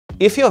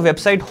If your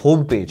website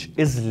homepage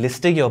is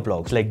listing your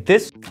blogs like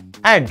this,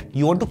 and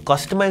you want to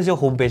customize your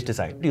homepage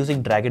design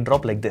using drag and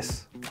drop like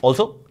this.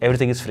 Also,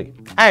 everything is free.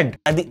 And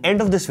at the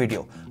end of this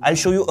video, I'll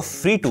show you a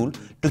free tool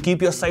to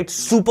keep your site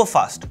super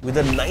fast with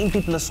a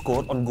 90+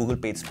 score on Google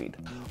Page Speed.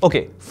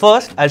 Okay,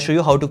 first I'll show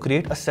you how to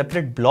create a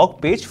separate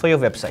blog page for your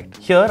website.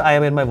 Here I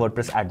am in my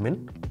WordPress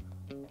admin.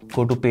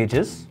 Go to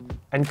Pages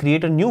and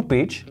create a new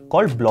page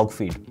called Blog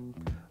Feed.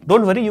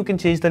 Don't worry, you can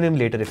change the name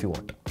later if you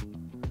want.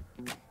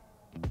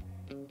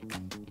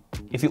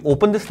 If you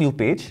open this new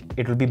page,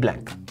 it will be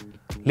blank.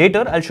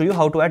 Later, I'll show you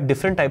how to add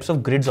different types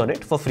of grids on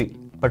it for free.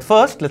 But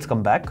first, let's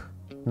come back.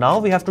 Now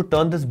we have to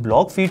turn this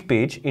blog feed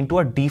page into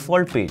a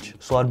default page,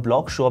 so our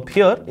blogs show up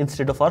here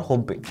instead of our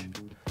home page.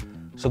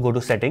 So go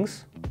to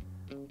Settings,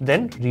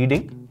 then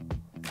Reading,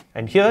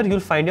 and here you'll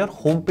find your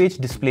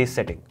homepage display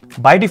setting.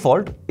 By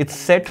default, it's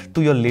set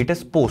to your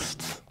latest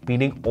posts,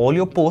 meaning all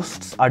your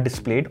posts are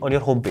displayed on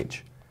your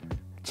homepage.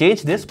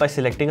 Change this by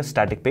selecting a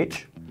static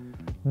page.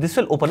 This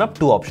will open up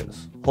two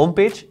options,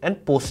 Homepage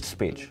and Posts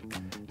page.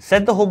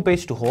 Set the home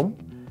page to home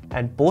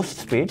and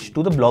posts page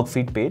to the blog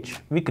feed page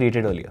we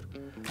created earlier.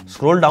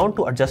 Scroll down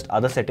to adjust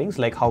other settings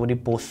like how many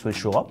posts will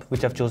show up,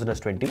 which I've chosen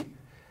as 20.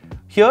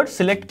 Here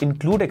select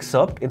include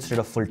excerpt instead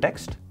of full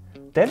text,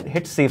 then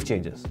hit save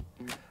changes.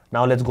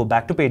 Now let's go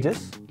back to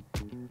Pages,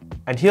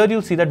 and here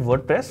you'll see that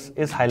WordPress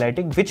is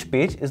highlighting which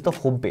page is the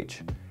home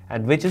page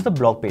and which is the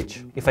blog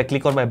page. If I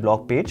click on my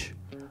blog page,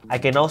 I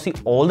can now see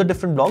all the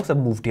different blogs I've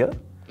moved here,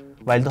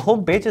 while the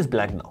home page is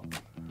blank now.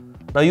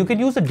 Now you can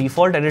use the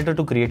default editor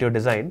to create your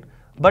design,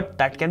 but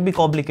that can be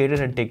complicated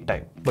and take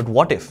time. But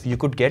what if you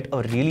could get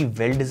a really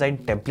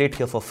well-designed template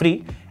here for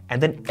free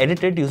and then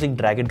edit it using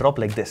drag and drop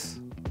like this?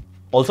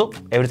 Also,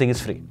 everything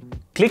is free.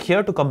 Click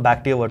here to come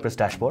back to your WordPress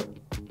dashboard.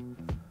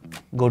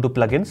 Go to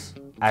Plugins,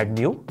 Add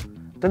New,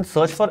 then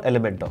search for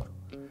Elementor.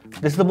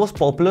 This is the most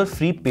popular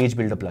free page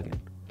builder plugin.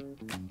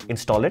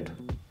 Install it,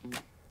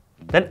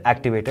 then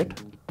activate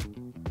it.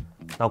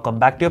 Now come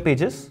back to your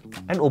pages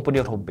and open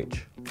your home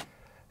page.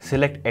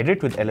 Select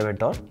Edit with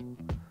Elementor.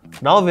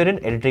 Now we're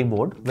in editing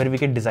mode where we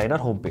can design our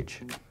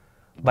homepage.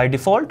 By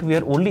default, we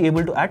are only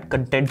able to add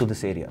content to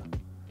this area.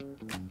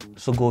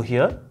 So go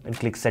here and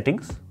click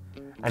Settings,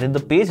 and in the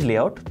page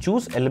layout,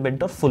 choose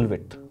Elementor Full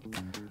Width.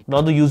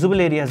 Now the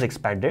usable area has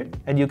expanded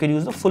and you can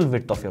use the full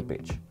width of your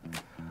page.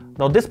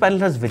 Now this panel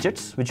has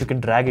widgets which you can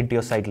drag into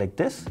your site like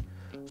this.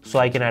 So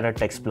I can add a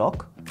text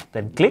block,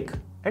 then click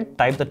and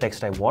type the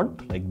text I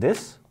want like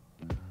this.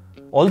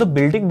 All the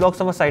building blocks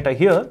of a site are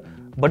here,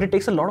 but it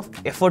takes a lot of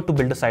effort to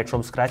build a site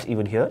from scratch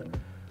even here.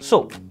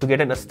 So to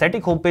get an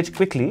aesthetic homepage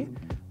quickly,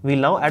 we'll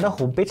now add a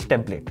homepage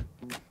template.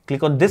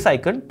 Click on this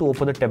icon to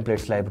open the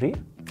templates library,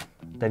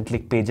 then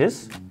click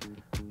Pages.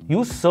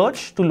 Use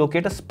search to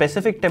locate a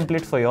specific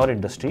template for your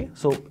industry.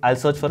 So I'll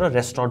search for a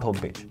restaurant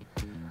homepage.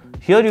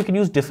 Here you can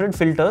use different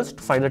filters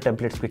to find the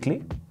templates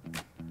quickly.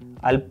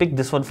 I'll pick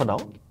this one for now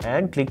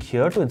and click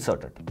here to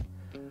insert it.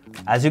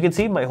 As you can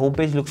see, my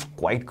homepage looks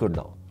quite good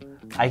now.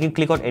 I can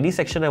click on any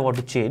section I want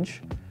to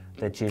change,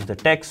 then change the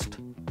text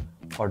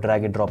or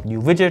drag and drop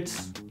new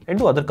widgets and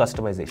do other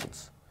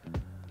customizations.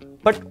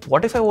 But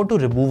what if I want to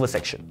remove a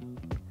section?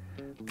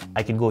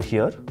 I can go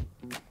here,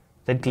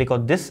 then click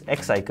on this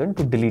X icon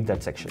to delete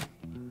that section.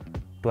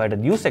 To add a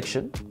new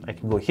section, I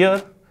can go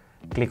here,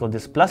 click on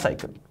this plus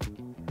icon.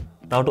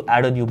 Now to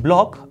add a new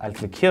block, I'll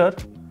click here,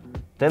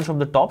 then from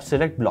the top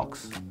select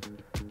blocks.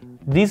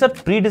 These are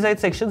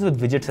pre-designed sections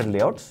with widgets and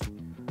layouts.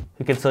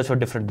 You can search for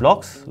different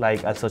blocks,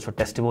 like I'll search for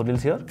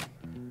testimonials here.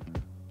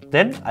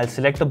 Then I'll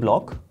select a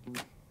block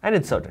and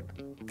insert it.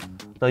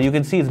 Now you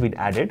can see it's been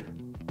added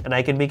and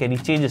I can make any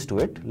changes to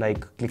it,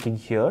 like clicking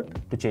here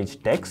to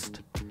change text.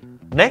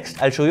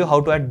 Next, I'll show you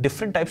how to add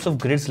different types of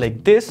grids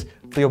like this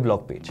to your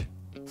blog page.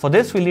 For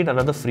this, we'll need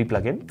another free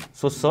plugin.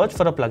 So search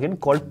for a plugin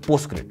called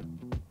PostGrid.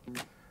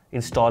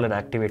 Install and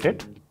activate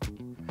it.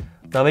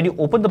 Now when you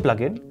open the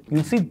plugin,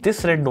 you'll see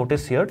this red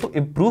notice here to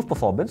improve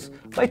performance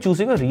by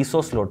choosing a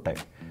resource load type.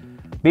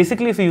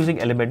 Basically, if you're using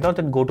Elementor,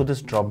 then go to this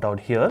drop down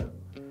here,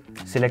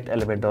 select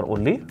Elementor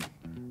only,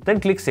 then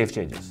click Save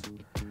Changes.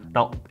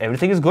 Now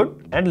everything is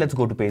good and let's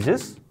go to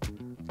Pages,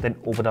 then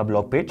open our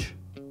blog page.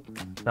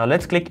 Now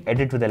let's click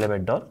Edit with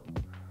Elementor.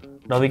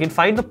 Now we can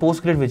find the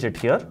PostGrid widget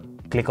here,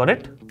 click on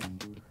it,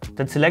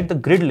 then select the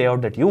grid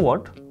layout that you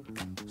want.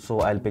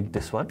 So I'll pick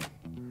this one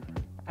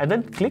and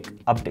then click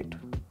Update.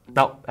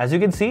 Now as you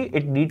can see,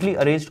 it neatly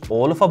arranged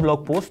all of our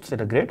blog posts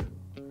in a grid.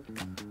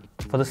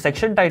 For the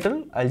section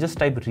title, I'll just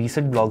type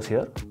recent blogs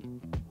here.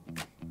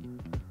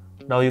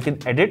 Now you can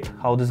edit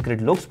how this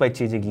grid looks by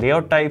changing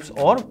layout types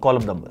or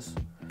column numbers.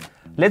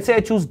 Let's say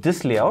I choose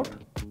this layout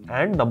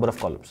and number of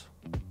columns.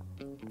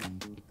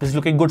 This is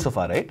looking good so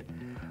far, right?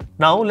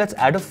 Now let's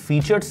add a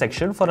featured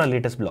section for our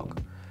latest blog.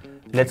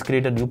 Let's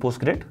create a new post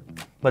grid,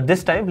 but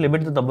this time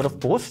limit the number of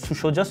posts to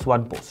show just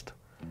one post.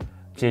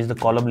 Change the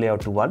column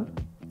layout to 1.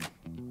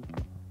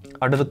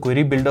 Under the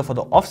query builder for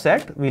the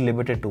offset, we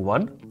limit it to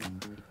 1.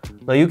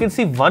 Now you can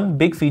see one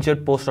big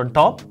featured post on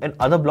top and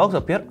other blogs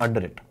appear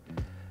under it.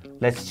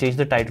 Let's change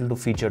the title to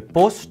featured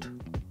post.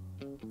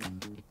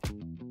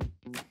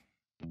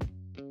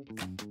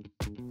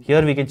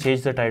 Here we can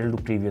change the title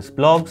to previous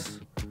blogs.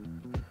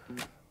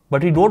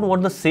 But we don't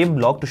want the same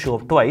blog to show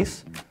up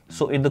twice.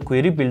 So in the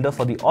query builder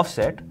for the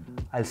offset,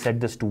 I'll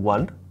set this to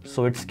 1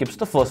 so it skips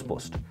the first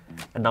post.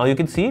 And now you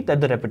can see that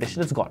the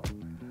repetition is gone.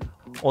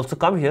 Also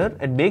come here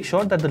and make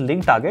sure that the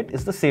link target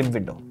is the same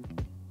window.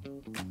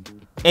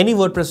 Any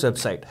WordPress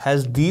website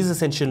has these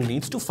essential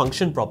needs to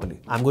function properly.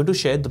 I'm going to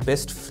share the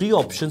best free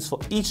options for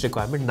each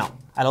requirement now.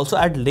 I'll also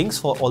add links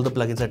for all the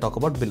plugins I talk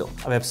about below.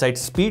 A website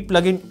speed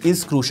plugin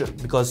is crucial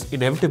because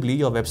inevitably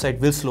your website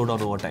will slow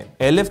down over time.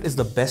 Airlift is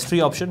the best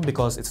free option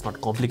because it's not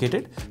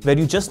complicated, where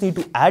you just need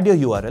to add your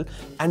URL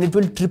and it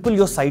will triple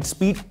your site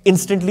speed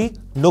instantly,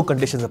 no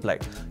conditions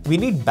applied. We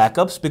need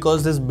backups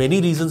because there's many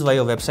reasons why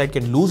your website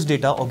can lose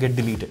data or get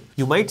deleted.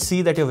 You might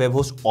see that your web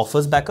host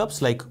offers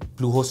backups, like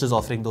Bluehost is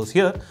offering those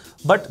here,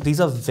 but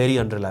these are very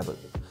unreliable.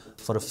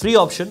 For a free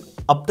option,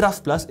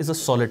 Updraft Plus is a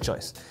solid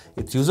choice.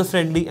 It's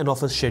user-friendly and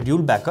offers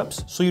scheduled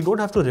backups, so you don't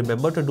have to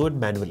remember to do it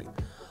manually.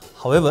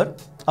 However,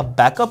 a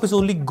backup is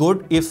only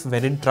good if,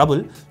 when in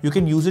trouble, you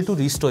can use it to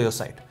restore your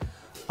site.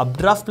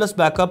 Updraft Plus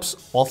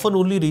backups often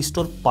only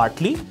restore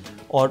partly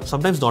or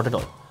sometimes not at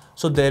all.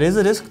 So there is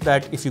a risk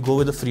that if you go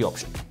with the free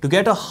option. To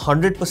get a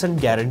 100%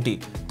 guarantee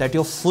that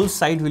your full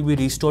site will be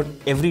restored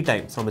every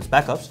time from its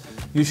backups,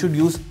 you should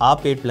use our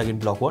paid plugin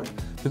BlockVault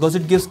because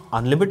it gives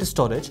unlimited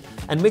storage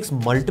and makes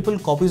multiple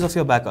copies of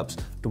your backups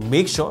to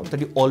make sure that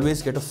you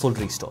always get a full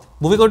restore.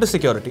 Moving on to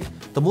security,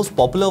 the most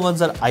popular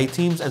ones are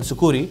iThemes and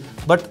Sucuri,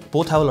 but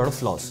both have a lot of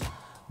flaws.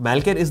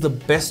 Malcare is the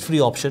best free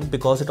option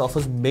because it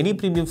offers many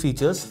premium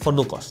features for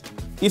no cost.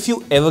 If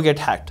you ever get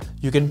hacked,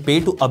 you can pay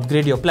to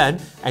upgrade your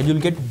plan and you'll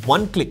get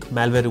one-click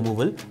malware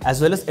removal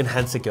as well as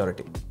enhanced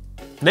security.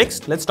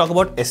 Next, let's talk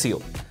about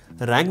SEO.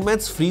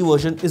 RankMath's free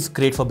version is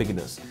great for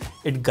beginners.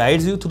 It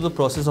guides you through the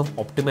process of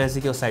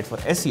optimizing your site for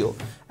SEO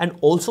and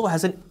also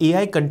has an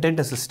AI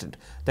content assistant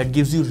that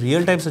gives you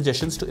real-time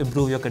suggestions to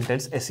improve your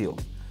content's SEO.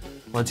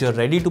 Once you're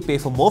ready to pay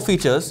for more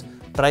features,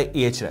 try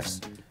Ahrefs.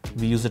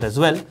 We use it as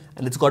well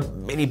and it's got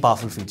many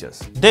powerful features.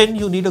 Then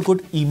you need a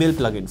good email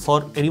plugin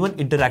for anyone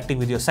interacting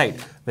with your site,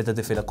 whether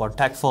they fill a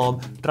contact form,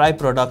 try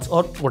products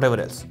or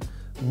whatever else.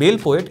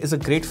 MailPoet is a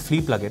great free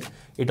plugin.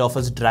 It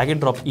offers drag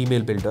and drop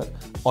email builder,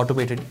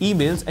 automated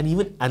emails and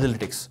even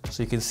analytics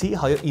so you can see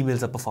how your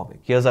emails are performing.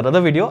 Here's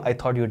another video I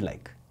thought you'd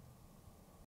like.